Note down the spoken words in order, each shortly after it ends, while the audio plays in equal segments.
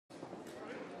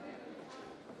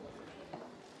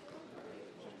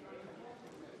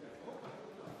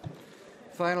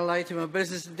final item of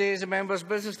business today is a members'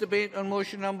 business debate on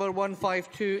motion number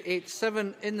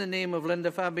 15287 in the name of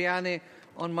Linda Fabiani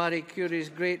on Marie Curie's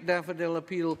Great Daffodil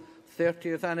Appeal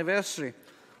 30th anniversary.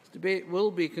 This debate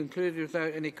will be concluded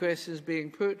without any questions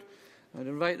being put. I would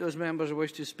invite those members who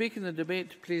wish to speak in the debate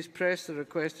to please press the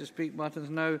request to speak buttons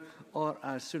now or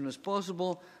as soon as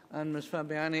possible. And Ms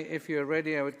Fabiani, if you are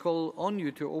ready, I would call on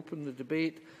you to open the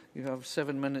debate. You have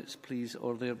 7 minutes, please,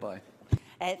 or thereby.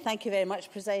 Thank you very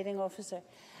much, Presiding Officer.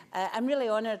 I'm really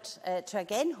honoured to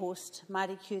again host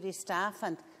Marie Curie staff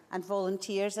and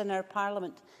volunteers in our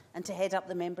Parliament and to head up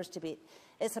the members' debate.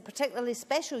 It's a particularly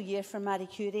special year for Marie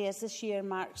Curie, as this year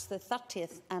marks the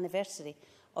 30th anniversary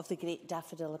of the Great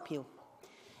Daffodil Appeal.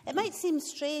 It might seem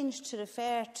strange to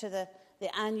refer to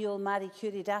the annual Marie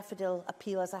Curie Daffodil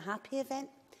Appeal as a happy event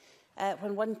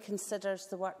when one considers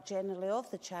the work generally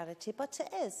of the charity, but it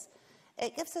is.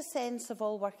 It gives a sense of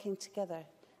all working together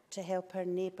to help our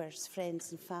neighbours,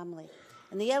 friends and family.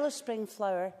 And the Yellow Spring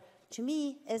Flower, to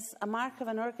me, is a mark of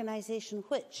an organisation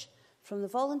which, from the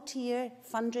volunteer,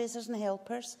 fundraisers and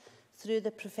helpers, through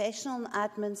the professional and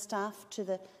admin staff to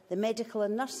the medical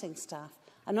and nursing staff,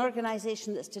 an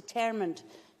organisation that's determined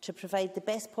to provide the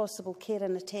best possible care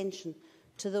and attention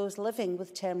to those living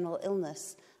with terminal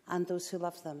illness and those who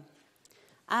love them.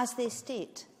 As they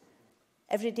state,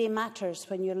 every day matters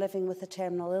when you're living with a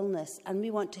terminal illness, and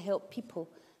we want to help people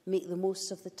make the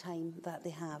most of the time that they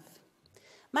have.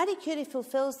 Marie Curie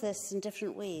fulfills this in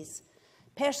different ways.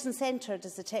 Person-centred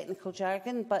is the technical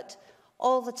jargon, but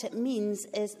all that it means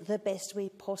is the best way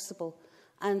possible,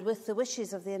 and with the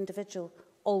wishes of the individual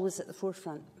always at the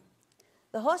forefront.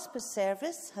 The hospice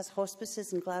service has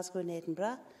hospices in Glasgow and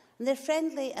Edinburgh, and they're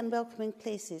friendly and welcoming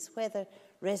places, whether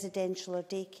residential or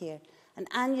daycare, and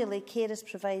annually care is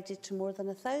provided to more than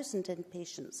 1,000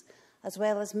 inpatients, as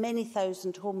well as many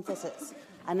thousand home visits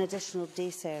and additional day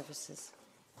services.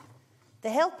 The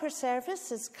helper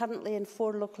service is currently in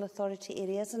 4 local authority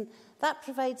areas, and that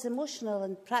provides emotional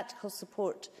and practical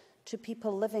support to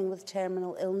people living with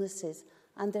terminal illnesses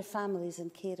and their families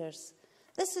and carers.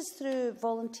 This is through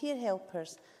volunteer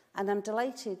helpers, and I'm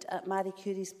delighted at Marie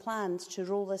Curie's plans to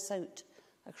roll this out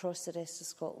across the rest of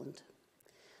Scotland.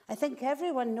 I think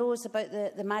everyone knows about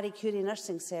the Marie Curie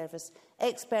nursing service,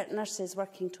 expert nurses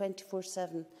working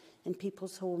 24/7 in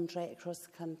people's homes right across the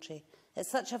country. It's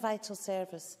such a vital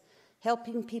service,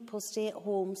 helping people stay at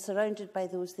home surrounded by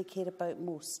those they care about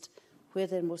most, where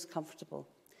they're most comfortable.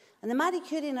 And the Marie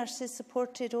Curie nurses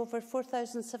supported over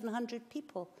 4,700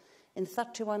 people in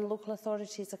 31 local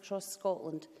authorities across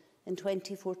Scotland in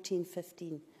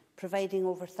 2014-15, providing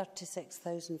over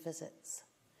 36,000 visits.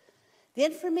 The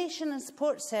Information and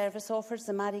Support Service offers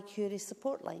the Marie Curie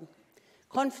support line,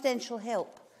 confidential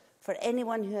help for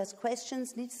anyone who has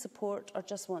questions, needs support or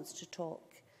just wants to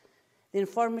talk. The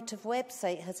informative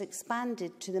website has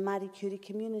expanded to the Marie Curie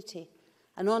community,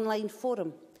 an online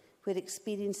forum where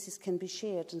experiences can be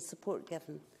shared and support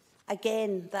given.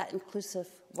 Again, that inclusive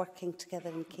working together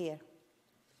in care.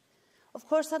 Of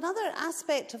course, another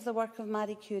aspect of the work of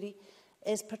Marie Curie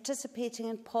is participating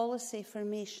in policy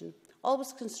formation,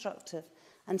 always constructive,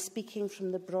 and speaking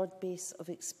from the broad base of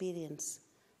experience.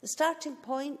 The starting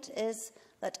point is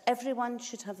that everyone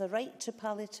should have the right to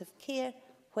palliative care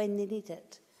when they need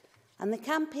it. And the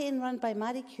campaign run by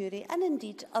Marie Curie, and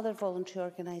indeed other voluntary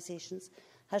organisations,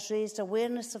 has raised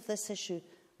awareness of this issue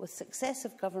with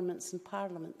successive governments and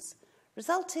parliaments,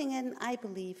 resulting in, I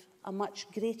believe, a much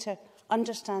greater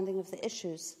understanding of the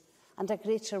issues and a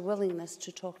greater willingness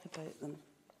to talk about them.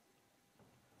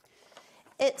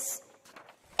 It's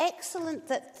excellent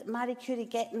that Marie Curie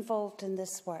get involved in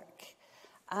this work,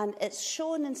 and it's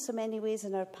shown in so many ways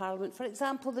in our Parliament. For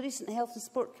example, the recent Health and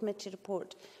Sport Committee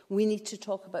report, We Need to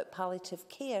Talk About Palliative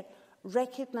Care,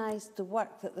 recognised the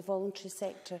work that the voluntary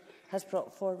sector has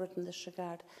brought forward in this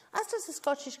regard, as does the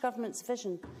Scottish Government's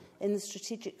vision in the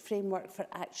Strategic Framework for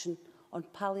Action on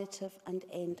Palliative and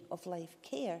End-of-Life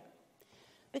Care.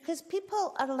 Because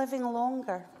people are living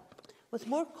longer with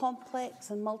more complex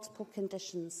and multiple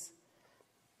conditions.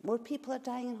 More people are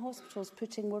dying in hospitals,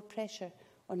 putting more pressure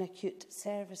on acute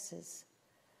services.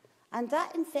 And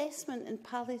that investment in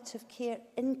palliative care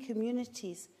in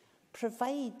communities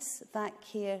provides that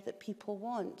care that people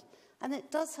want. And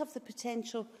it does have the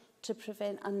potential to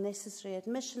prevent unnecessary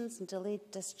admissions and delayed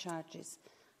discharges,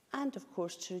 and, of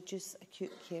course, to reduce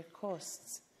acute care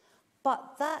costs.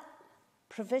 But that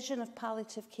provision of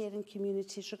palliative care in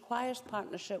communities requires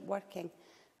partnership working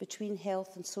between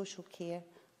health and social care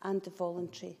and the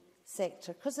voluntary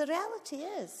sector. Because the reality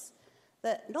is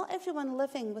that not everyone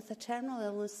living with a terminal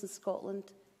illness in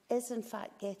Scotland is in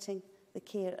fact getting the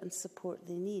care and support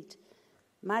they need.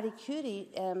 Marie Curie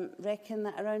reckoned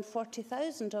that around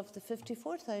 40,000 of the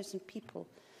 54,000 people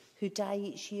who die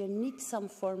each year need some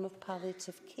form of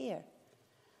palliative care,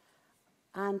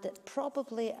 and that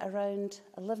probably around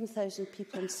 11,000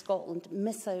 people in Scotland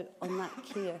miss out on that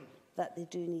care that they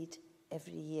do need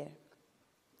every year.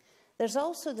 There's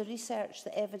also the research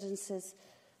that evidences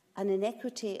an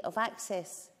inequity of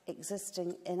access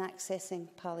existing in accessing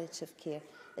palliative care,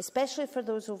 especially for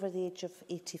those over the age of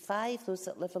 85, those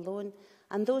that live alone,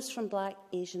 and those from Black,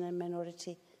 Asian and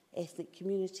minority ethnic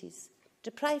communities.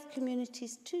 Deprived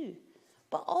communities too,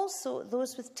 but also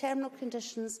those with terminal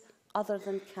conditions other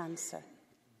than cancer.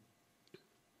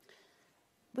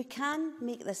 We can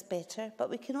make this better, but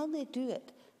we can only do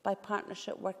it by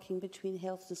partnership working between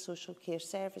health and social care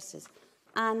services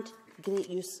and great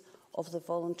use of the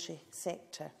voluntary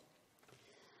sector.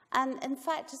 And in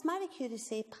fact, as Marie Curie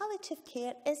said, palliative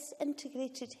care is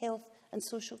integrated health and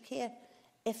social care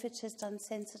if it is done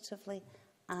sensitively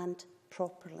and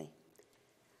properly.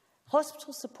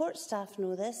 Hospital support staff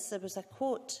know this. There was a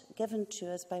quote given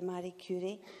to us by Marie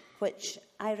Curie, which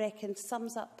I reckon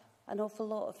sums up an awful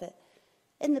lot of it.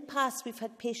 In the past, we've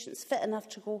had patients fit enough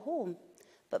to go home,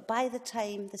 but by the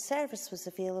time the service was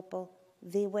available,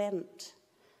 they weren't.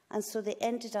 And so they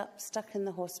ended up stuck in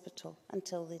the hospital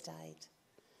until they died.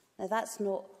 Now, that's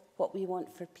not what we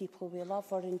want for people we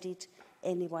love, or indeed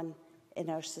anyone in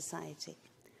our society.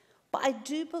 But I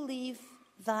do believe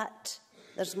that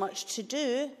there's much to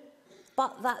do,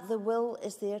 but that the will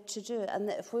is there to do it, and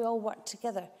that if we all work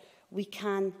together, we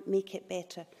can make it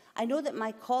better. I know that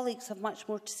my colleagues have much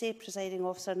more to say, Presiding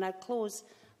Officer, and I'll close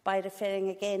by referring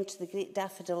again to the Great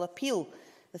Daffodil Appeal,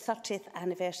 the 30th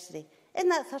anniversary. In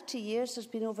that 30 years, there's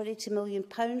been over £80 million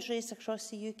raised across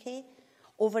the UK,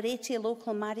 over 80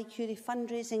 local Marie Curie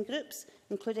fundraising groups,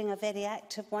 including a very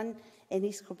active one in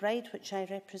East Kilbride, which I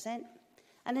represent.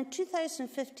 And in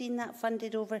 2015, that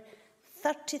funded over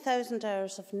 30,000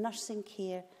 hours of nursing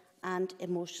care and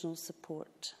emotional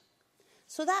support.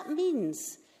 So that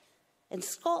means in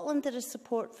Scotland there is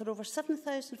support for over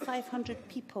 7,500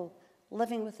 people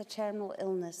living with a terminal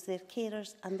illness, their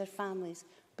carers and their families,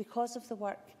 because of the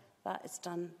work that is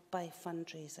done by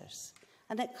fundraisers.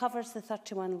 And it covers the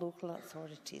 31 local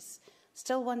authorities.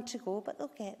 Still one to go, but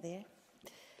they'll get there.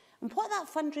 And what that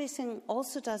fundraising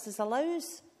also does is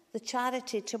allows the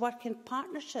charity to work in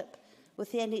partnership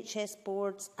with the NHS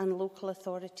boards and local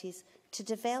authorities to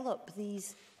develop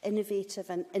these innovative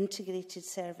and integrated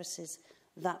services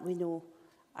that we know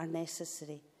are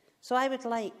necessary. So I would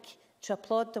like to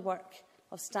applaud the work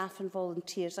of staff and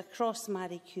volunteers across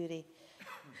Marie Curie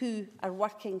who are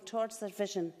working towards their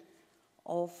vision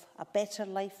of a better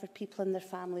life for people and their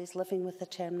families living with a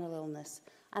terminal illness.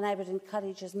 And I would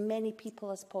encourage as many people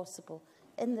as possible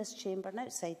in this chamber and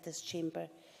outside this chamber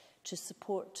to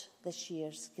support this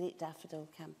year's Great Daffodil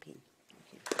campaign.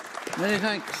 Thank you. Many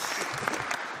thanks.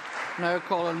 Now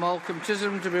call on Malcolm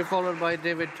Chisholm to be followed by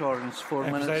David Torrance. 4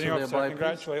 minutes. I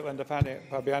congratulate Linda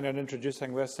Fabiani on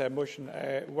introducing this motion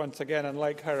once again, and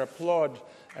like her applaud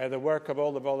the work of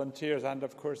all the volunteers and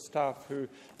of course staff who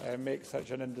make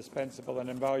such an indispensable and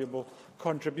invaluable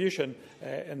contribution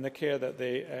in the care that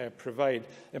they provide.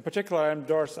 In particular, I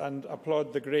endorse and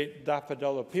applaud the Great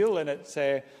Daffodil Appeal in its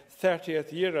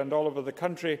 30th year, and all over the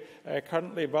country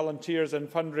currently volunteers in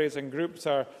fundraising groups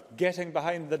are getting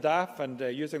behind the DAF and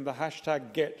using the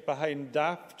hashtag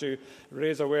 #GetBehindDAF to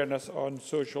raise awareness on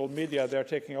social media. They're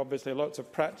taking obviously lots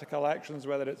of practical actions,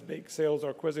 whether it's bake sales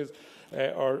or quizzes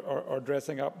or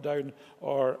dressing up, down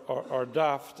or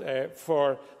daft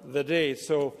for the day.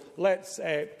 So let's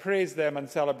praise them and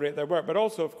celebrate their work. But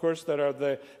also, of course, there are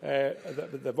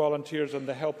the volunteers on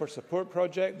the Helper Support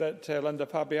Project that Linda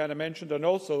Fabiani mentioned, and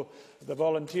also the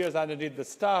volunteers and indeed the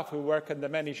staff who work in the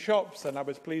many shops. And I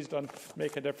was pleased on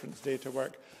Make a Difference Day to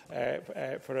work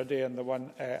for a day in the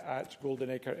one at Golden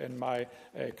Acre in my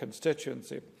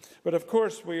constituency. But of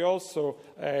course, we also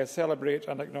celebrate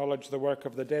and acknowledge the work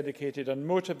of the dedicated and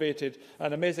motivated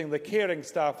and amazingly caring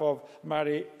staff of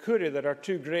Marie Curie. There are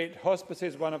two great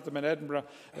hospices, one of them in Edinburgh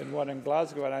and one in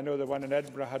Glasgow, and I know the one in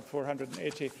Edinburgh had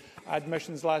 480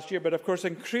 admissions last year. But of course,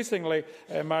 increasingly,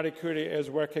 Marie Curie is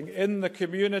working in the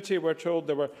community. We're told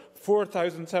there were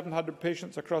 4,700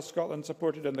 patients across Scotland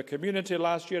supported in the community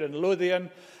last year. In Lothian,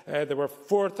 there were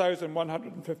 4,000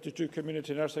 1,152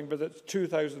 community nursing visits,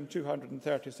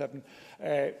 2,237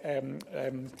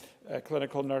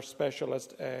 clinical nurse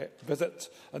specialist visits.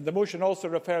 And the motion also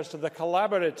refers to the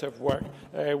collaborative work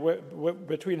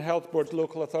between health boards,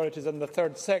 local authorities and the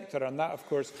third sector, and that, of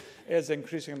course, is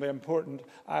increasingly important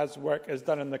as work is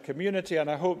done in the community. And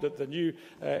I hope that the new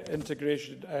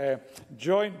integration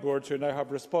joint boards, who now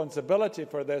have responsibility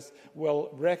for this, will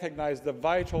recognise the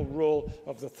vital role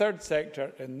of the third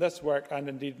sector in this work and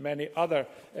indeed many other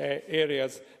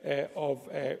areas of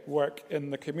work in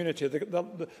the community.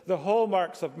 The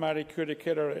hallmarks of Marie Curie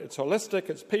care are it's holistic,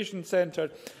 it's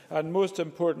patient-centred, and most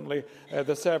importantly,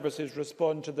 the services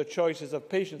respond to the choices of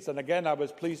patients. And again, I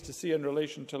was pleased to see in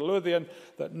relation to Lothian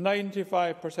that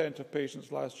 95% of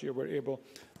patients last year were able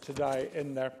to die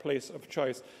in their place of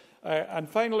choice. And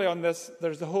finally on this,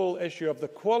 there's the whole issue of the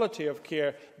quality of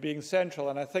care being central,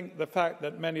 and I think the fact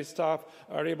that many staff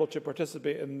are able to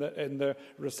participate in the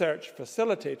research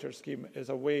facilitator scheme is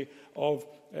a way of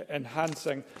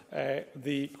enhancing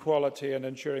the quality and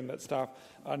ensuring that staff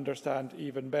understand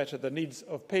even better the needs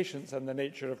of patients and the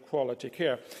nature of quality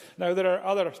care. Now, there are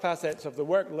other facets of the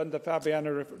work. Linda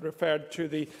Fabiani referred to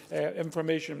the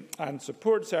information and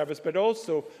support service, but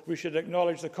also we should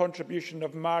acknowledge the contribution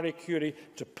of Marie Curie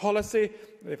to policy.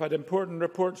 They've had important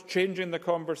reports changing the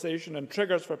conversation and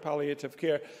triggers for palliative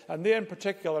care, and they in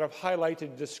particular have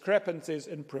highlighted discrepancies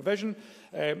in provision.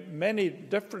 Many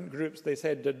different groups, they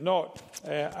said, did not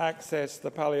access the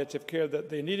palliative care that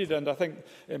they needed, and I think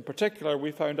in particular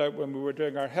we found out when we were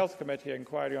doing our Health Committee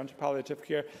inquiry onto palliative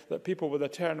care that people with a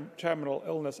terminal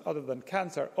illness other than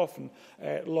cancer often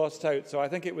lost out. So I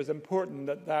think it was important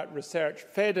that that research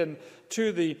fed in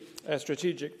to the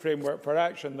strategic framework for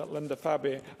action that Linda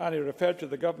Fabiani referred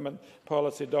to, the government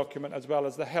policy document, as well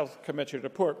as the Health Committee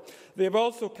report. They have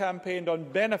also campaigned on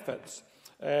benefits.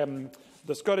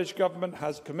 The Scottish Government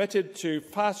has committed to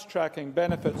fast-tracking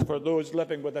benefits for those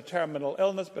living with a terminal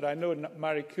illness, but I know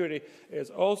Marie Curie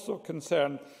is also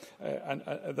concerned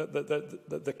that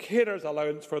the carers'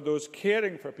 allowance for those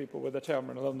caring for people with a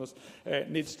terminal illness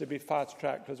needs to be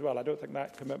fast-tracked as well. I don't think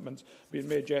that commitment's been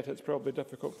made yet. It's probably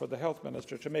difficult for the Health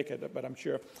Minister to make it, but I'm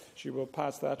sure she will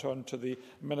pass that on to the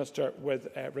Minister with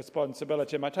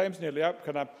responsibility. My time's nearly up.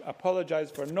 Can I apologise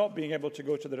for not being able to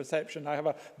go to the reception? I have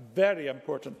a very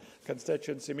important constituency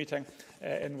meeting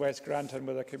in West Granton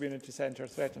with a community centre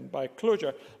threatened by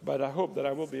closure, but I hope that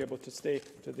I will be able to stay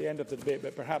to the end of the debate,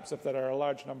 but perhaps if there are a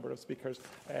large number of speakers,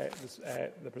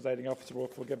 the presiding officer will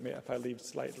forgive me if I leave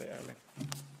slightly early.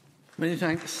 Many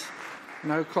thanks.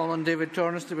 Now call on David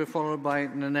Torrance to be followed by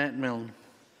Nanette Milne.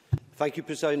 Thank you,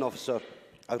 Presiding Officer.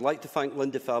 I would like to thank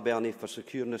Linda Fabiani for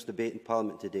securing this debate in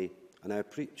Parliament today, and I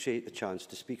appreciate the chance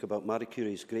to speak about Marie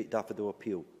Curie's Great Daffodil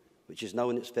Appeal, which is now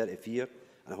in its 30th year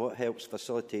and how it helps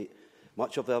facilitate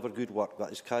much of the other good work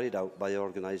that is carried out by the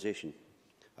organisation.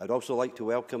 I would also like to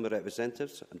welcome the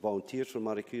representatives and volunteers from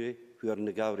Marie Curie who are in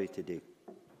the gallery today.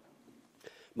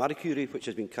 Marie Curie, which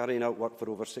has been carrying out work for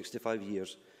over 65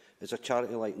 years, is a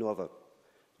charity like no other.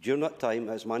 During that time,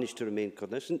 it has managed to remain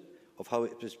cognizant of how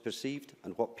it is perceived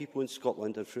and what people in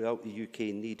Scotland and throughout the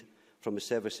UK need from the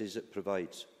services it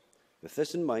provides. With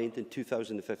this in mind, in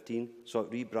 2015, saw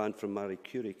it rebrand from Marie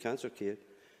Curie Cancer Care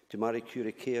to Marie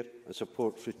Curie Care and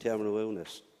Support through Terminal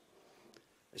Illness.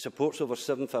 It supports over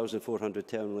 7,400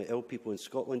 terminally ill people in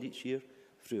Scotland each year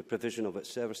through the provision of its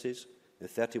services in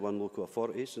 31 local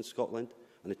authorities in Scotland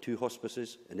and the 2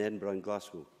 hospices in Edinburgh and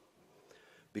Glasgow.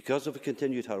 Because of the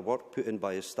continued hard work put in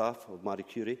by the staff of Marie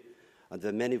Curie and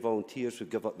the many volunteers who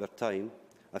give up their time,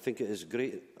 I think it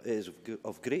is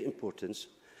of great importance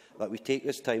that we take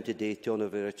this time today to honour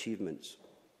their achievements.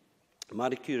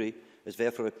 Marie Curie is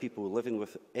there for the people living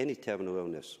with any terminal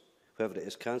illness, whether it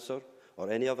is cancer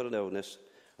or any other illness,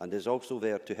 and is also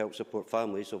there to help support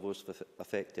families of those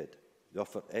affected. They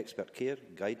offer expert care,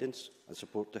 guidance and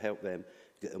support to help them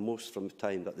get the most from the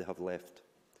time that they have left.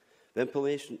 The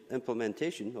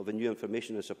implementation of the new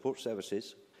information and support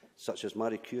services, such as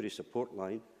Marie Curie Support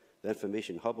Line, the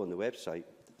Information Hub on the website,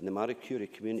 and the Marie Curie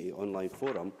Community Online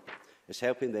Forum, is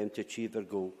helping them to achieve their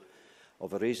goal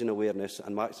of raising awareness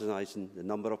and maximising the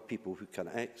number of people who can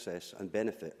access and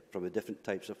benefit from the different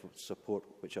types of support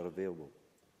which are available.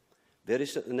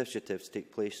 Various initiatives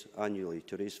take place annually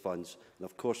to raise funds, and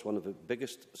of course one of the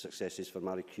biggest successes for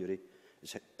Marie Curie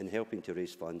is in helping to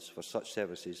raise funds for such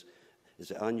services is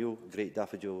the annual Great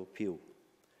Daffodil Appeal.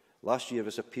 Last year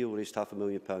this appeal raised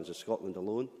 £500,000 in Scotland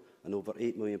alone and over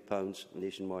 £8 million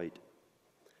nationwide.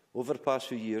 Over the past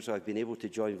few years I have been able to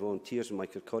join volunteers in my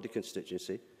Kirkcaldy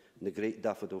constituency in the Great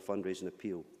Daffodil Fundraising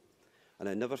Appeal, and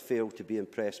I never failed to be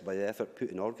impressed by the effort put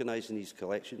in organising these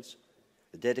collections,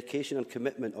 The dedication and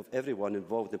commitment of everyone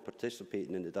involved in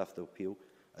participating in the Daffodil Appeal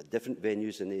at different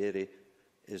venues in the area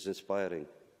is inspiring.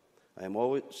 I am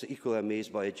always equally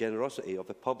amazed by the generosity of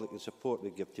the public and support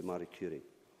we give to Marie Curie.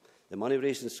 The money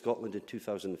raised in Scotland in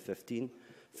 2015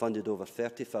 funded over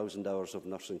 30,000 hours of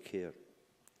nursing care.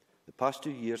 The past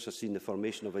 2 years have seen the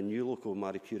formation of a new local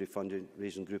Marie Curie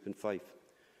fundraising group in Fife,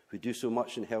 who do so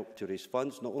much and help to raise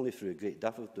funds not only through the Great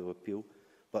Daffodil Appeal,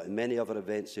 but in many other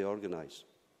events they organise.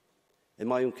 In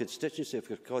my own constituency of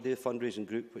Kirkcaldy, the fundraising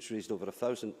group, which raised over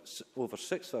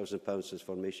 £6,000 since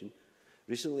formation,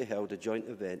 recently held a joint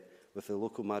event with the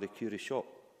local Marie Curie shop,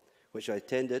 which I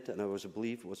attended and I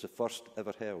believe was the first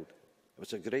ever held. It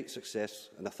was a great success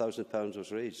and £1,000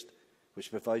 was raised,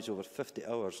 which provides over 50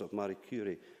 hours of Marie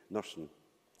Curie nursing.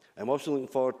 I'm also looking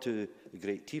forward to the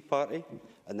Great Tea Party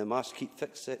and the mass Keep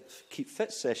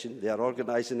Fit session they are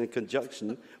organising in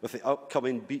conjunction with the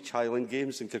upcoming Beach Highland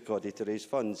Games in Kirkcaldy to raise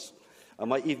funds. I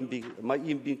might even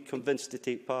be convinced to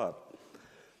take part.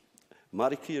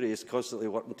 Marie Curie is constantly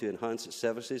working to enhance its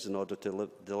services in order to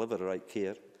deliver the right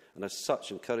care, and as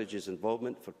such encourages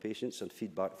involvement for patients and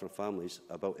feedback from families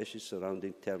about issues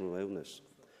surrounding terminal illness,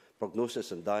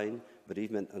 prognosis and dying,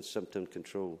 bereavement and symptom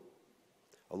control.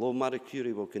 Although Marie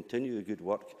Curie will continue the good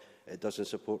work it does in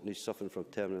supporting those suffering from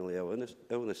terminally ill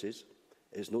illnesses,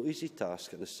 it is no easy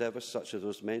task, and a service such as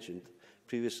those mentioned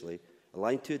previously,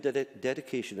 aligned to the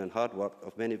dedication and hard work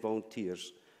of many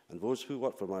volunteers and those who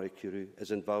work for Marie Curie,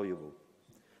 is invaluable.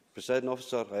 Presiding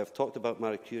Officer, I have talked about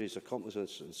Marie Curie's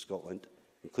accomplishments in Scotland,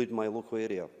 including my local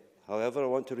area. However, I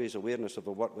want to raise awareness of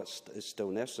the work that is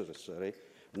still necessary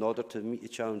in order to meet the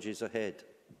challenges ahead.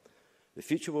 The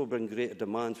future will bring greater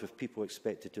demands, with people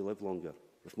expected to live longer,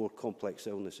 with more complex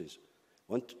illnesses.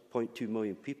 1.2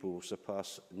 million people will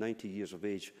surpass 90 years of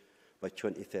age by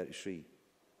 2033.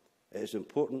 It is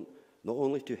important not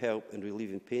only to help in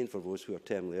relieving pain for those who are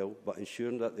terminally ill, but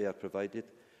ensuring that they are provided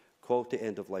quality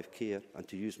end-of-life care, and,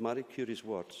 to use Marie Curie's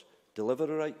words, deliver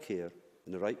the right care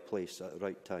in the right place at the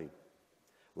right time.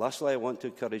 Lastly, I want to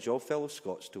encourage all fellow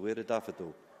Scots to wear a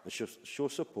daffodil and show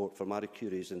support for Marie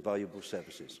Curie's invaluable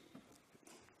services.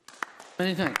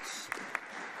 Many thanks.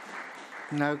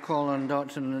 Now call on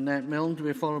Dr. Nanette Milne to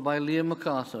be followed by Liam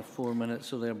MacArthur. 4 minutes,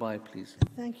 so thereby, please.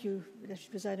 Thank you, Mr.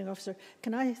 Presiding Officer.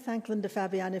 Can I thank Linda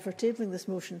Fabiani for tabling this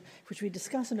motion, which we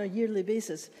discuss on a yearly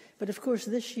basis. But of course,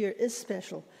 this year is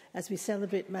special as we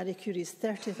celebrate Marie Curie's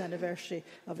 30th anniversary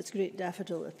of its Great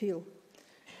Daffodil Appeal.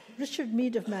 Richard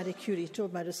Mead of Marie Curie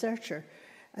told my researcher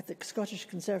at the Scottish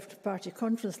Conservative Party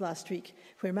conference last week,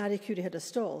 where Marie Curie had a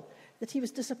stall, that he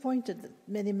was disappointed that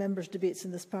many members' debates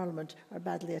in this Parliament are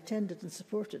badly attended and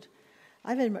supported.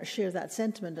 I very much share that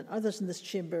sentiment, and others in this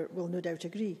chamber will no doubt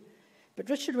agree. But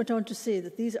Richard went on to say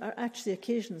that these are actually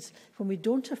occasions when we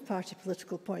don't have party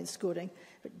political point scoring,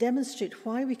 but demonstrate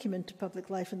why we came into public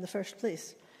life in the first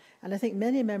place. And I think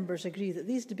many members agree that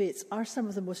these debates are some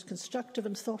of the most constructive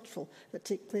and thoughtful that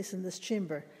take place in this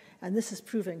chamber, and this is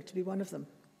proving to be one of them.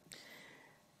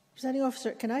 Presiding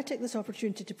Officer, can I take this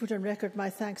opportunity to put on record my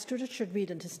thanks to Richard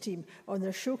Mead and his team on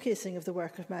their showcasing of the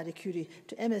work of Marie Curie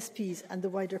to MSPs and the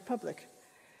wider public.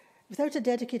 Without a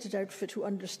dedicated outfit who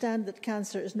understand that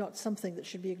cancer is not something that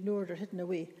should be ignored or hidden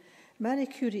away, Marie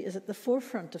Curie is at the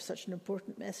forefront of such an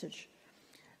important message.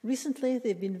 Recently,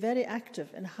 they've been very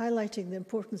active in highlighting the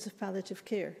importance of palliative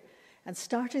care and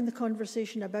starting the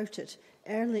conversation about it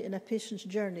early in a patient's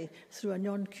journey through a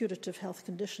non-curative health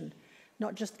condition,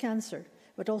 not just cancer,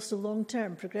 but also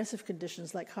long-term progressive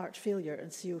conditions like heart failure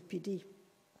and COPD.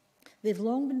 They've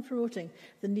long been promoting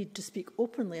the need to speak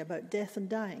openly about death and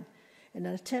dying in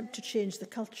an attempt to change the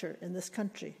culture in this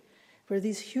country, where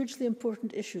these hugely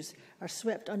important issues are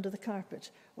swept under the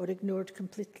carpet or ignored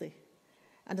completely.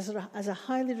 And as a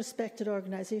highly respected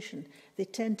organisation, they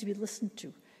tend to be listened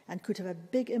to and could have a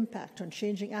big impact on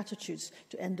changing attitudes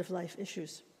to end-of-life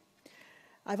issues.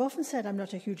 I've often said I'm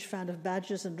not a huge fan of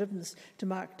badges and ribbons to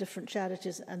mark different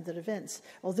charities and their events,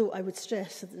 although I would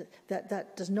stress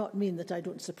that does not mean that I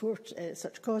don't support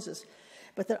such causes.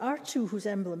 But there are two whose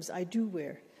emblems I do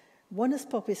wear. One is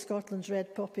Poppy Scotland's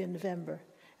red poppy in November,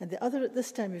 and the other at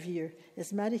this time of year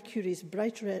is Marie Curie's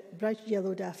bright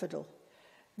yellow daffodil.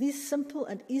 These simple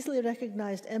and easily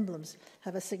recognised emblems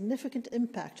have a significant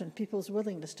impact on people's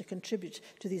willingness to contribute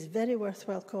to these very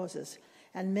worthwhile causes,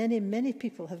 and many, many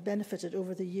people have benefited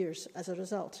over the years as a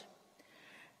result.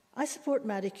 I support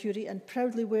Marie Curie and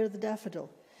proudly wear the daffodil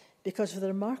because of the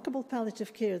remarkable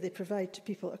palliative care they provide to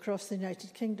people across the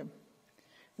United Kingdom.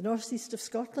 The North East of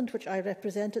Scotland, which I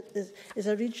represent, is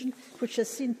a region which has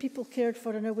seen people cared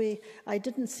for in a way I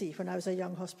didn't see when I was a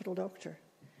young hospital doctor.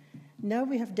 Now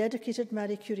we have dedicated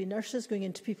Marie Curie nurses going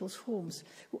into people's homes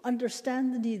who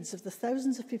understand the needs of the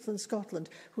thousands of people in Scotland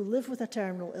who live with a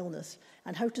terminal illness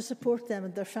and how to support them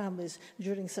and their families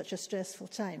during such a stressful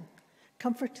time,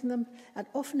 comforting them and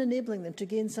often enabling them to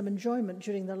gain some enjoyment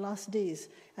during their last days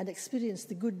and experience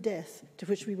the good death to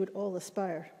which we would all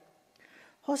aspire.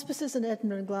 Hospices in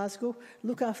Edinburgh and Glasgow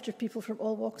look after people from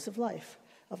all walks of life,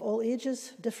 of all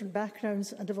ages, different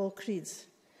backgrounds and of all creeds.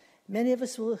 Many of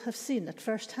us will have seen at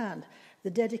first hand the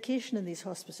dedication in these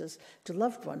hospices to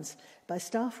loved ones by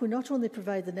staff who not only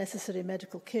provide the necessary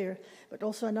medical care, but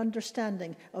also an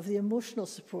understanding of the emotional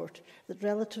support that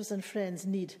relatives and friends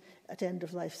need at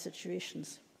end-of-life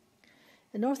situations.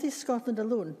 In North East Scotland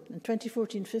alone, in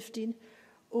 2014-15,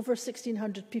 over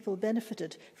 1,600 people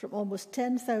benefited from almost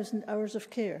 10,000 hours of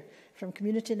care from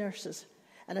community nurses,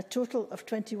 and a total of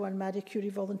 21 Marie Curie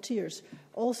volunteers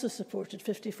also supported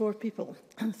 54 people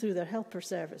through their helper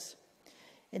service.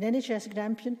 In NHS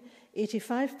Grampian,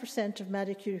 85% of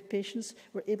Marie Curie patients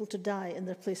were able to die in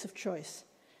their place of choice,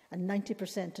 and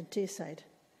 90% in Tayside.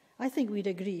 I think we'd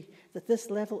agree that this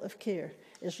level of care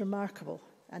is remarkable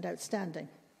and outstanding.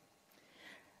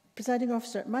 Presiding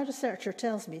Officer, my researcher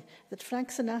tells me that Frank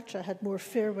Sinatra had more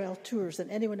farewell tours than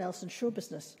anyone else in show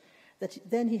business, that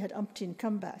then he had umpteen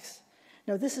comebacks.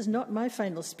 Now, this is not my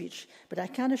final speech, but I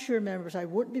can assure members I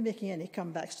won't be making any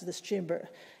comebacks to this chamber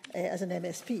as an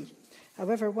MSP.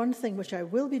 However, one thing which I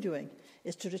will be doing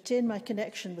is to retain my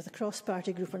connection with the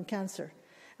cross-party group on cancer,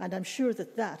 and I'm sure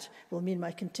that that will mean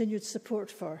my continued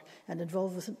support for and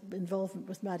involvement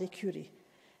with Marie Curie,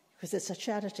 because it's a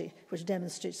charity which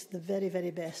demonstrates the very,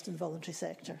 very best in the voluntary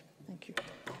sector. Thank you.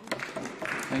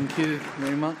 Thank you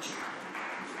very much.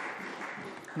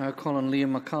 Now call on Liam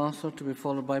MacArthur to be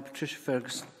followed by Patricia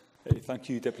Ferguson. Thank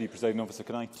you, Deputy Presiding Officer.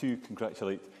 Can I too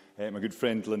congratulate my good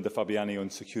friend Linda Fabiani on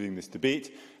securing this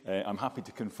debate. I'm happy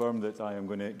to confirm that I am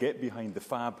going to get behind the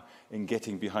Fab in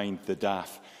getting behind the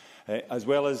DAF, as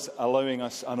well as allowing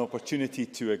us an opportunity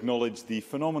to acknowledge the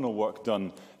phenomenal work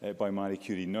done by Marie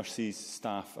Curie nurses,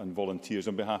 staff and volunteers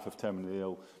on behalf of terminally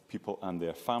ill people and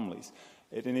their families.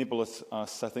 It enables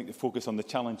us, I think, to focus on the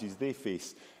challenges they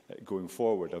face going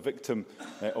forward. A victim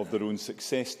of their own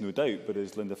success, no doubt, but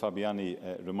as Linda Fabiani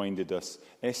reminded us,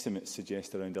 estimates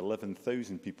suggest around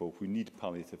 11,000 people who need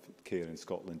palliative care in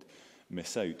Scotland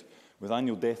miss out. With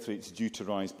annual death rates due to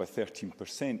rise by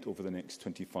 13% over the next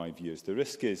 25 years, the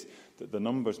risk is that the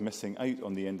numbers missing out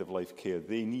on the end-of-life care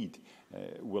they need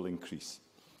will increase.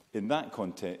 In that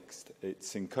context,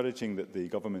 it's encouraging that the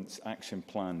Government's action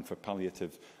plan for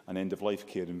palliative and end-of-life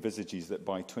care envisages that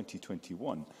by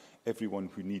 2021, everyone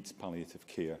who needs palliative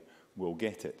care will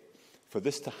get it. For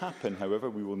this to happen, however,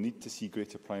 we will need to see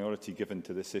greater priority given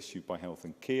to this issue by health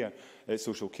and care,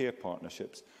 social care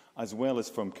partnerships, as well as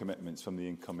firm commitments from the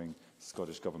incoming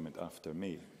Scottish Government after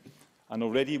May. And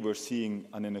already we're seeing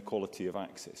an inequality of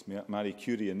access. Marie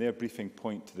Curie in their briefing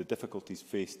point to the difficulties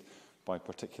faced by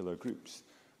particular groups.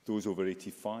 Those over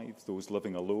 85, those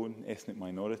living alone, ethnic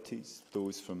minorities,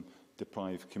 those from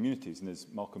deprived communities. And as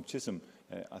Malcolm Chisholm,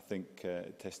 I think,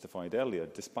 testified earlier,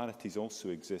 disparities also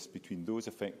exist between those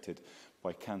affected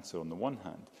by cancer on the one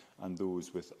hand and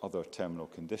those with other terminal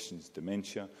conditions,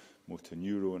 dementia, motor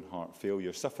neuron, heart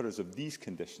failure. Sufferers of these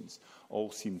conditions all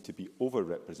seem to be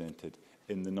overrepresented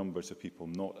in the numbers of people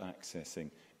not accessing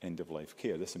end-of-life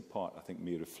care. This, in part, I think,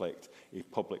 may reflect a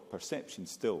public perception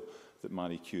still that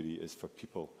Marie Curie is for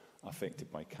people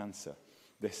affected by cancer.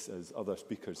 This, as other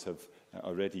speakers have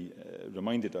already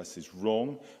reminded us, is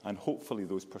wrong, and hopefully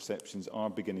those perceptions are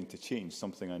beginning to change,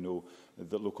 something I know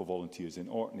that local volunteers in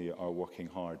Orkney are working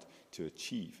hard to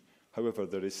achieve. However,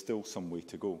 there is still some way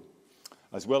to go.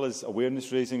 As well as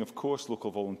awareness raising, of course, local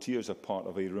volunteers are part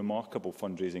of a remarkable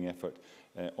fundraising effort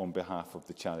on behalf of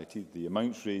the charity. The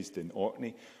amounts raised in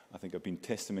Orkney, I think, have been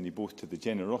testimony both to the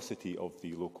generosity of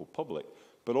the local public,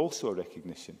 but also a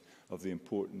recognition of the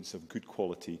importance of good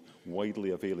quality,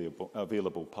 widely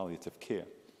available palliative care.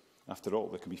 After all,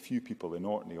 there can be few people in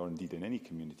Orkney, or indeed in any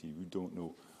community, who don't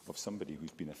know of somebody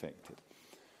who's been affected.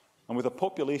 And with a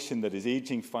population that is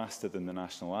ageing faster than the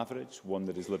national average, one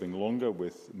that is living longer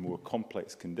with more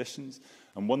complex conditions,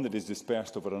 and one that is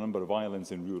dispersed over a number of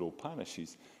islands and rural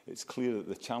parishes, it's clear that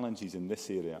the challenges in this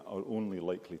area are only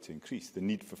likely to increase. The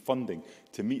need for funding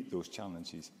to meet those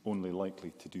challenges only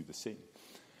likely to do the same.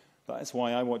 That is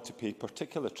why I want to pay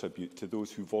particular tribute to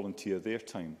those who volunteer their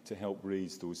time to help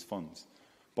raise those funds.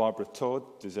 Barbara Todd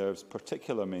deserves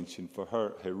particular mention for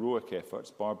her heroic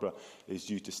efforts. Barbara is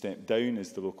due to step down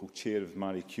as the local chair of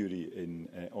Marie Curie in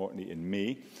Orkney in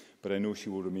May, but I know she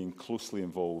will remain closely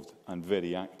involved and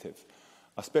very active.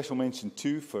 A special mention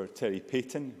too for Terry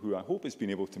Payton, who I hope has been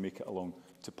able to make it along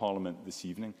to Parliament this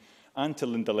evening, and to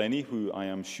Linda Lenny, who I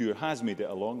am sure has made it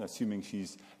along, assuming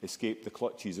she's escaped the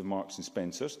clutches of Marks and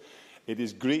Spencer's. It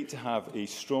is great to have a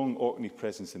strong Orkney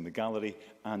presence in the gallery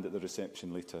and at the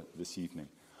reception later this evening.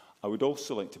 I would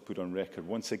also like to put on record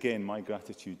once again my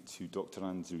gratitude to Dr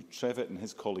Andrew Trevitt and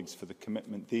his colleagues for the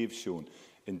commitment they've shown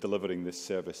in delivering this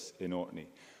service in Orkney.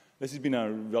 This has been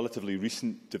a relatively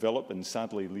recent development and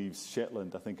sadly leaves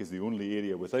Shetland, I think, as the only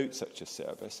area without such a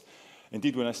service.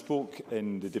 Indeed, when I spoke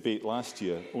in the debate last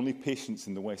year, only patients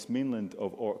in the West Mainland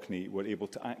of Orkney were able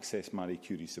to access Marie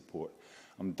Curie support.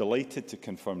 I'm delighted to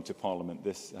confirm to Parliament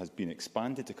this has been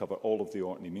expanded to cover all of the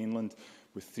Orkney mainland,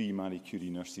 with 3 Marie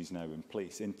Curie nurses now in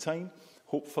place. In time,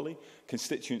 hopefully,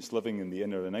 constituents living in the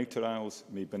inner and outer isles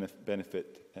may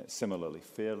benefit similarly.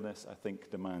 Fairness, I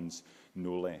think, demands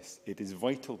no less. It is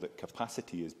vital that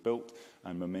capacity is built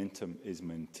and momentum is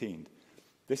maintained.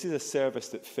 This is a service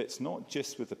that fits not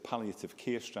just with the palliative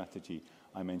care strategy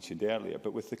I mentioned earlier,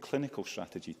 but with the clinical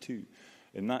strategy too.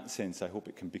 In that sense, I hope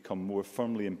it can become more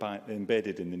firmly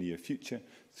embedded in the near future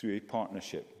through a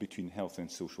partnership between health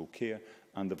and social care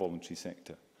and the voluntary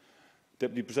sector.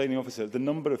 Deputy Presiding Officer, the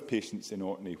number of patients in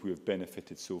Orkney who have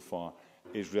benefited so far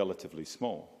is relatively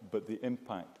small, but the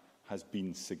impact has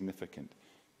been significant.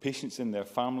 Patients and their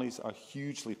families are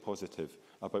hugely positive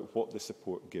about what the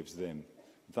support gives them.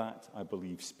 That, I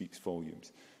believe, speaks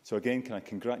volumes. So again, can I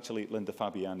congratulate Linda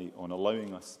Fabiani on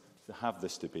allowing us to have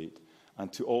this debate,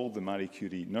 and to all the Marie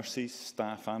Curie nurses,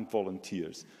 staff and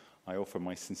volunteers, I offer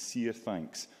my sincere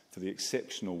thanks for the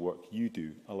exceptional work you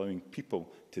do, allowing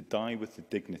people to die with the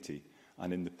dignity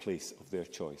and in the place of their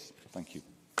choice. Thank you.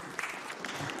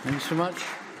 Thanks so much.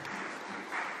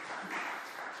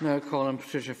 Now call on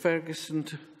Patricia Ferguson,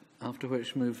 after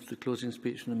which move the closing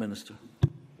speech from the Minister.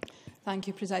 Thank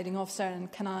you, Presiding Officer,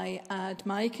 and can I add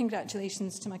my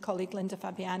congratulations to my colleague Linda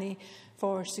Fabiani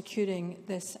for securing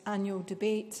this annual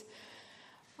debate.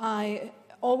 I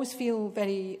always feel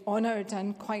very honoured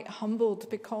and quite humbled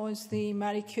because the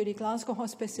Marie Curie Glasgow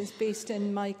Hospice is based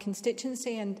in my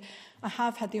constituency, and I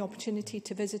have had the opportunity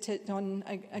to visit it on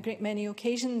a great many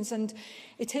occasions, and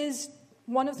it is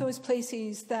one of those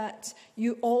places that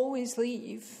you always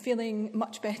leave feeling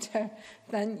much better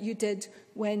than you did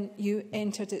when you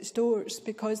entered its doors,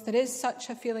 because there is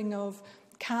such a feeling of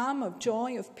calm, of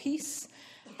joy, of peace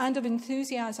and of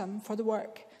enthusiasm for the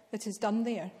work that is done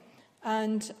there.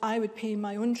 And I would pay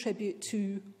my own tribute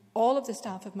to all of the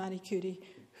staff of Marie Curie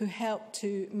who helped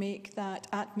to make that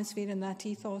atmosphere and that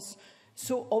ethos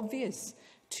so obvious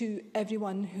to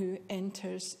everyone who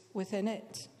enters within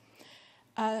it.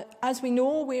 As we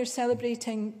know, we're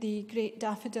celebrating the Great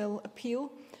Daffodil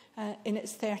Appeal in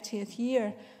its 30th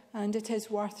year, and it is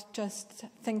worth just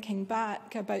thinking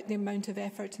back about the amount of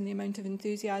effort and the amount of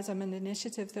enthusiasm and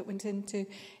initiative that went into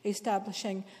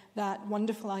establishing that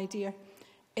wonderful idea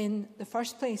in the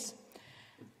first place.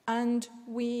 And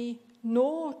we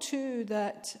know too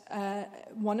that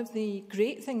one of the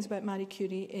great things about Marie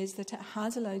Curie is that it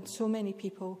has allowed so many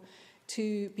people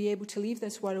to be able to leave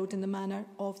this world in the manner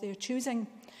of their choosing.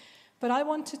 But I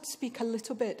wanted to speak a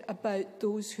little bit about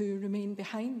those who remain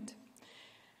behind.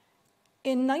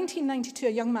 In 1992, a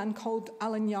young man called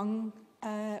Alan Young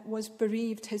was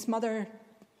bereaved. His mother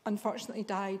unfortunately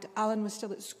died. Alan was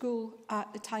still at school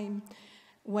at the time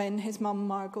when his mum,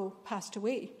 Margot, passed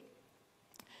away.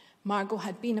 Margot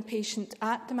had been a patient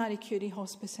at the Marie Curie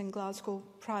Hospice in Glasgow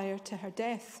prior to her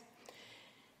death.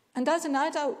 And as an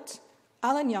adult,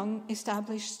 Alan Young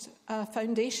established a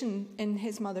foundation in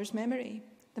his mother's memory,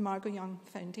 the Margot Young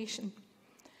Foundation.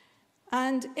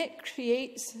 And it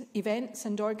creates events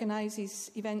and organises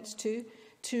events too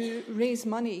to raise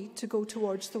money to go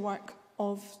towards the work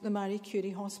of the Marie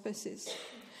Curie hospices.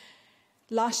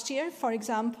 Last year, for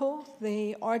example,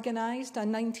 they organised a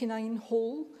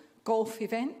 99-hole golf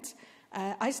event.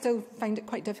 I still find it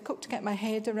quite difficult to get my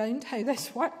head around how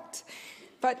this worked,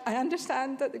 but I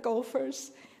understand that the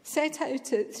golfers set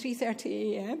out at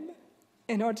 3:30 a.m.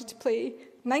 in order to play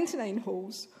 99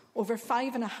 holes over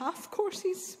 5.5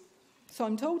 courses, so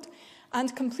I'm told,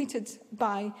 and completed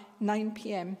by 9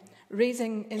 p.m,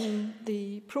 raising in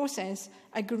the process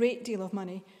a great deal of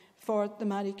money for the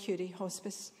Marie Curie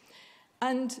Hospice.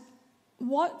 And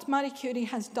what Marie Curie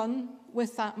has done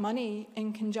with that money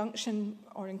in conjunction,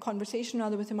 or in conversation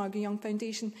rather, with the Margot Young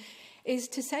Foundation, is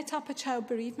to set up a child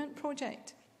bereavement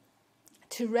project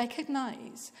to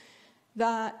recognise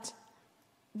that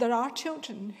there are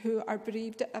children who are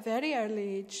bereaved at a very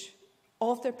early age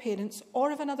of their parents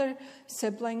or of another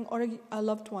sibling or a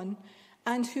loved one,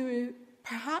 and who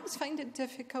perhaps find it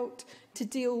difficult to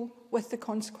deal with the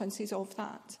consequences of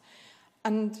that.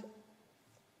 And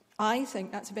I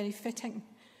think that's a very fitting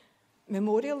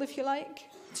memorial, if you like,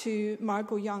 to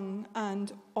Margot Young,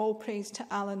 and all praise to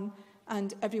Alan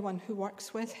and everyone who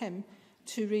works with him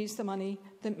to raise the money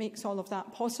that makes all of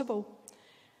that possible.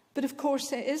 But of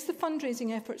course, it is the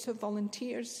fundraising efforts of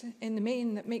volunteers in the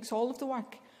main that makes all of the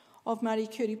work of Marie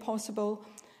Curie possible.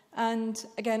 And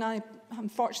again, I'm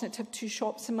fortunate to have two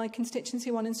shops in my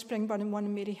constituency, one in Springburn and one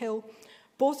in Maryhill,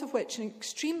 both of which are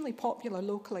extremely popular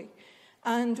locally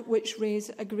and which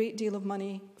raise a great deal of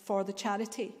money for the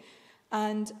charity.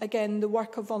 And again, the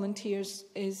work of volunteers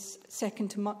is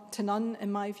second to none,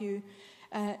 in my view,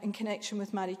 in connection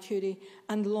with Marie Curie,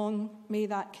 and long may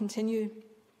that continue.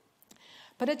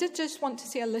 But I did just want to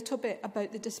say a little bit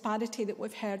about the disparity that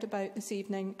we've heard about this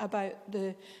evening about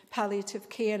the palliative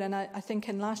care. And I think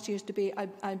in last year's debate,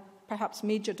 I perhaps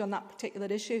majored on that particular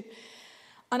issue.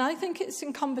 And I think it's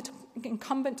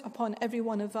incumbent upon every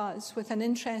one of us with an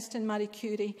interest in Marie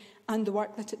Curie and the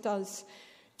work that it does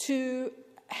to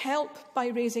help by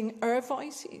raising our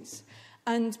voices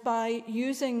and by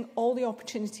using all the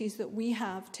opportunities that we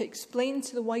have to explain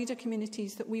to the wider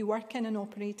communities that we work in and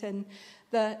operate in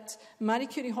that Marie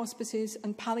Curie hospices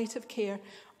and palliative care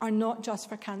are not just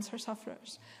for cancer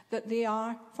sufferers, that they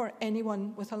are for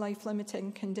anyone with a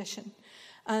life-limiting condition.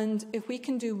 And if we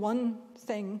can do one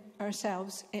thing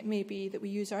ourselves, it may be that we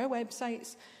use our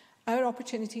websites, our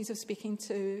opportunities of speaking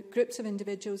to groups of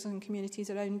individuals and communities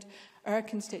around our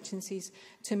constituencies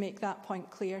to make that point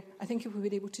clear. I think if we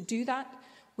were able to do that,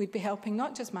 we'd be helping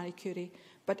not just Marie Curie,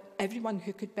 but everyone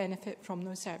who could benefit from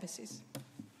those services.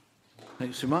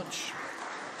 Thanks so much.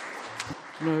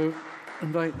 Now,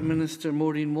 invite the Minister,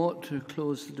 Maureen Watt, to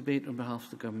close the debate on behalf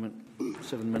of the Government.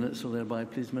 7 minutes, so thereby,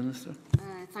 please, Minister.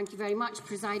 Thank you very much,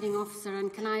 Presiding Officer.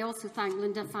 And can I also thank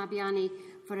Linda Fabiani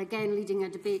for again leading a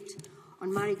debate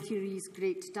on Marie Curie's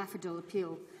Great Daffodil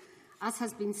Appeal. As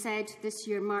has been said, this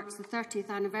year marks the 30th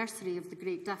anniversary of the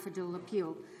Great Daffodil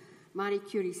Appeal. Marie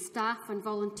Curie staff and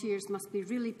volunteers must be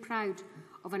really proud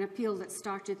of an appeal that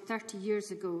started 30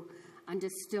 years ago and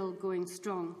is still going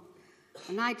strong.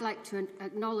 And I'd like to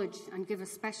acknowledge and give a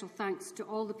special thanks to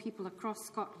all the people across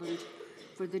Scotland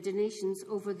for the donations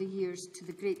over the years to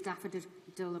the Great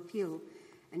Daffodil Appeal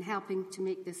in helping to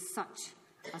make this such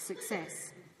a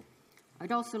success.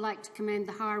 I'd also like to commend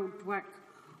the hard work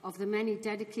of the many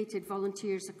dedicated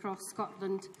volunteers across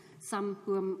Scotland, some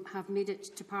who have made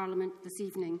it to Parliament this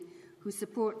evening, who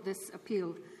support this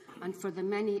appeal, and for the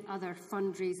many other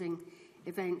fundraising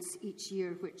events each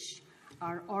year which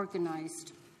are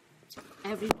organised.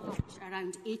 Every week,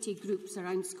 around 80 groups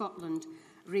around Scotland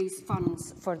raise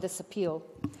funds for this appeal.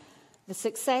 The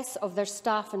success of their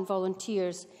staff and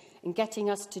volunteers in getting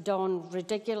us to don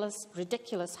ridiculous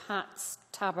hats,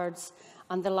 tabards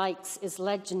and the likes is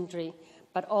legendary,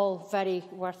 but all very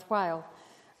worthwhile.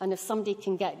 And if somebody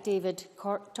can get David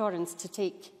Torrance to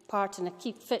take part in a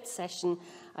Keep Fit session,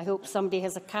 I hope somebody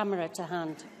has a camera to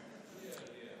hand.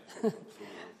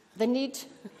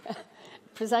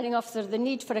 Presiding Officer, the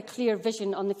need for a clear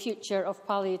vision on the future of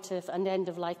palliative and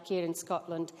end-of-life care in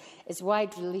Scotland is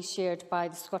widely shared by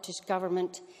the Scottish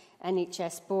Government,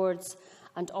 NHS boards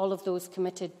and all of those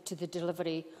committed to the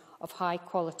delivery of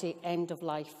high-quality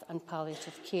end-of-life and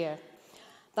palliative care.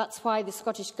 That's why the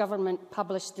Scottish Government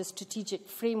published the Strategic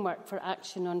Framework for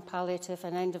Action on Palliative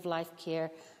and End-of-Life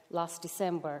Care last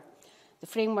December. The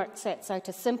framework sets out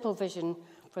a simple vision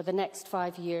for the next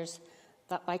 5 years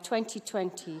that by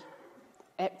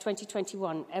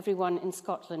 2021, everyone in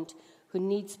Scotland who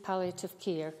needs palliative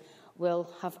care will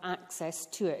have access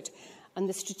to it. And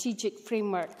the Strategic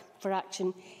Framework for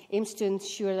Action aims to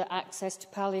ensure that access to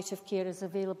palliative care is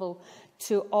available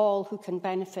to all who can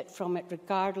benefit from it,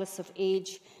 regardless of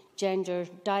age, gender,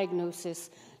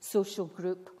 diagnosis, social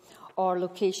group or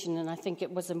location. And I think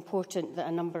it was important that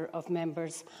a number of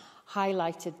members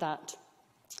highlighted that.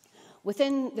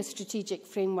 Within the Strategic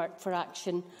Framework for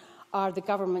Action are the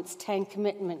Government's 10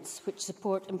 commitments which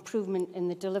support improvement in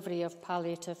the delivery of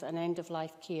palliative and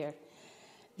end-of-life care.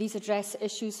 These address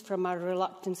issues from our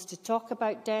reluctance to talk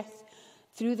about death,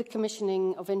 through the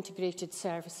commissioning of integrated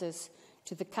services,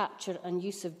 to the capture and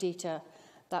use of data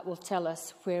that will tell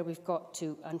us where we've got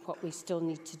to and what we still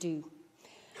need to do.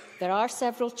 There are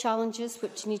several challenges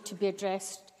which need to be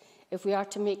addressed if we are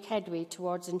to make headway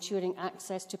towards ensuring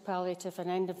access to palliative and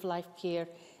end-of-life care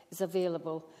is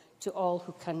available to all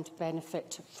who can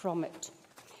benefit from it.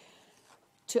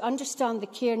 To understand the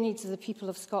care needs of the people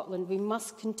of Scotland, we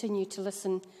must continue to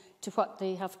listen to what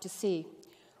they have to say.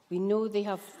 We know they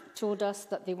have told us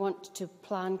that they want to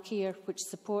plan care which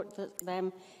support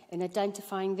them in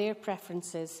identifying their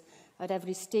preferences at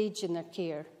every stage in their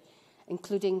care,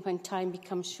 including when time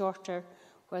becomes shorter,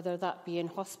 whether that be in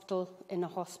hospital, in a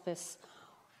hospice,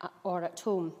 or at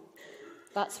home.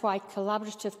 That's why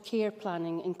collaborative care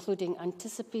planning, including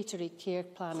anticipatory care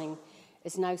planning,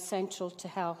 is now central to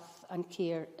health and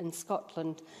care in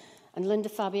Scotland. And Linda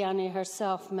Fabiani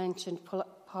herself mentioned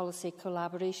policy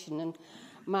collaboration, and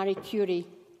Marie Curie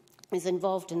is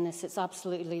involved in this. It's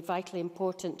absolutely vitally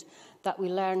important that we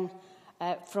learn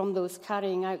from those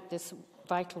carrying out this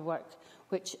vital work,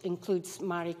 which includes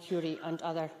Marie Curie and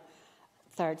other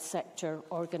third sector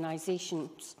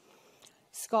organisations.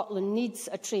 Scotland needs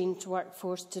a trained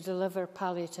workforce to deliver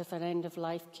palliative and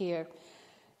end-of-life care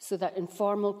so that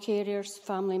informal carers,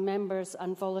 family members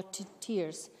and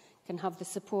volunteers can have the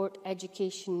support,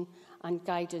 education and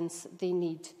guidance they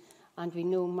need. And we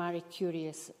know Marie Curie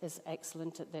is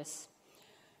excellent at this.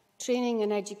 Training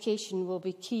and education will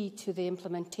be key to the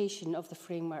implementation of the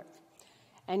framework.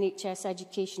 NHS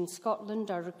Education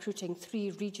Scotland are recruiting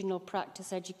 3 regional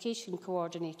practice education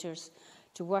coordinators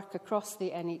to work across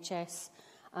the NHS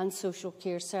and social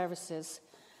care services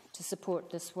to support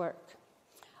this work.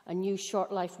 A new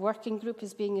short life working group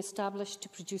is being established to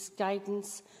produce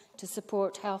guidance to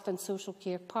support health and social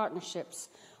care partnerships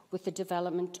with the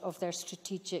development of their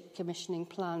strategic commissioning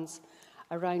plans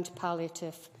around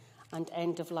palliative and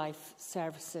end-of-life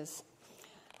services.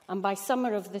 And by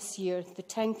summer of this year, the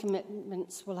 10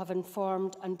 commitments will have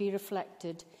informed and be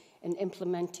reflected in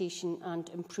implementation and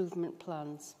improvement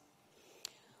plans.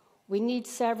 We need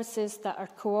services that are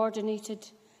coordinated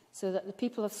so that the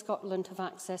people of Scotland have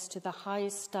access to the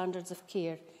highest standards of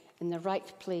care in the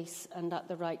right place and at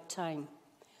the right time.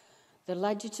 The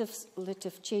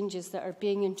legislative changes that are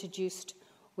being introduced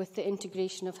with the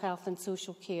integration of health and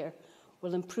social care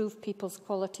will improve people's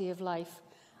quality of life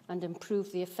and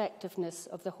improve the effectiveness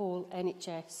of the whole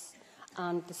NHS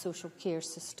and the social care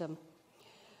system.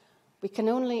 We can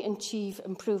only achieve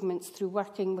improvements through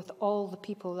working with all the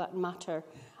people that matter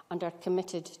and are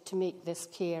committed to make this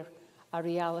care a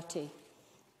reality.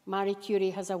 Marie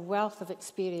Curie has a wealth of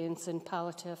experience in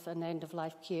palliative and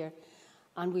end-of-life care,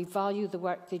 and we value the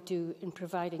work they do in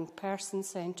providing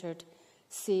person-centred,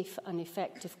 safe and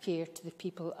effective care to the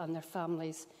people and their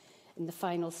families in the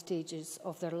final stages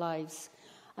of their lives.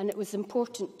 And it was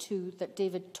important too that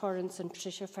David Torrance and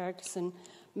Patricia Ferguson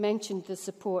mentioned the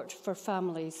support for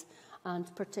families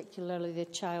and particularly the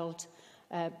child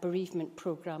bereavement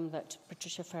programme that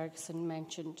Patricia Ferguson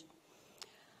mentioned.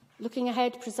 Looking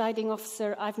ahead, Presiding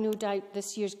Officer, I've no doubt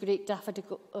this year's Great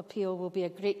Daffodil Appeal will be a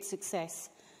great success,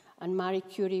 and Marie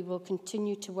Curie will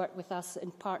continue to work with us in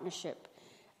partnership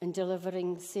in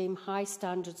delivering the same high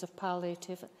standards of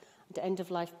palliative and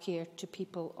end-of-life care to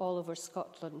people all over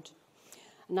Scotland.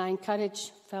 And I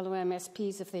encourage fellow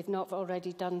MSPs, if they've not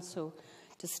already done so,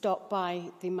 to stop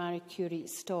by the Marie Curie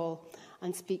stall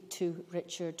and speak to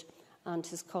Richard and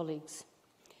his colleagues.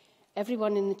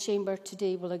 Everyone in the chamber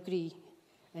today will agree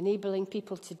enabling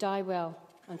people to die well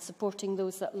and supporting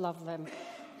those that love them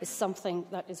is something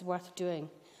that is worth doing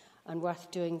and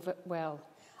worth doing well.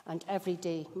 And every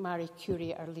day, Marie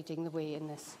Curie are leading the way in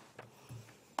this.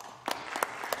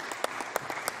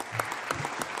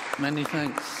 Many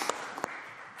thanks.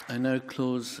 I now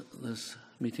close this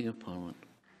meeting of Parliament.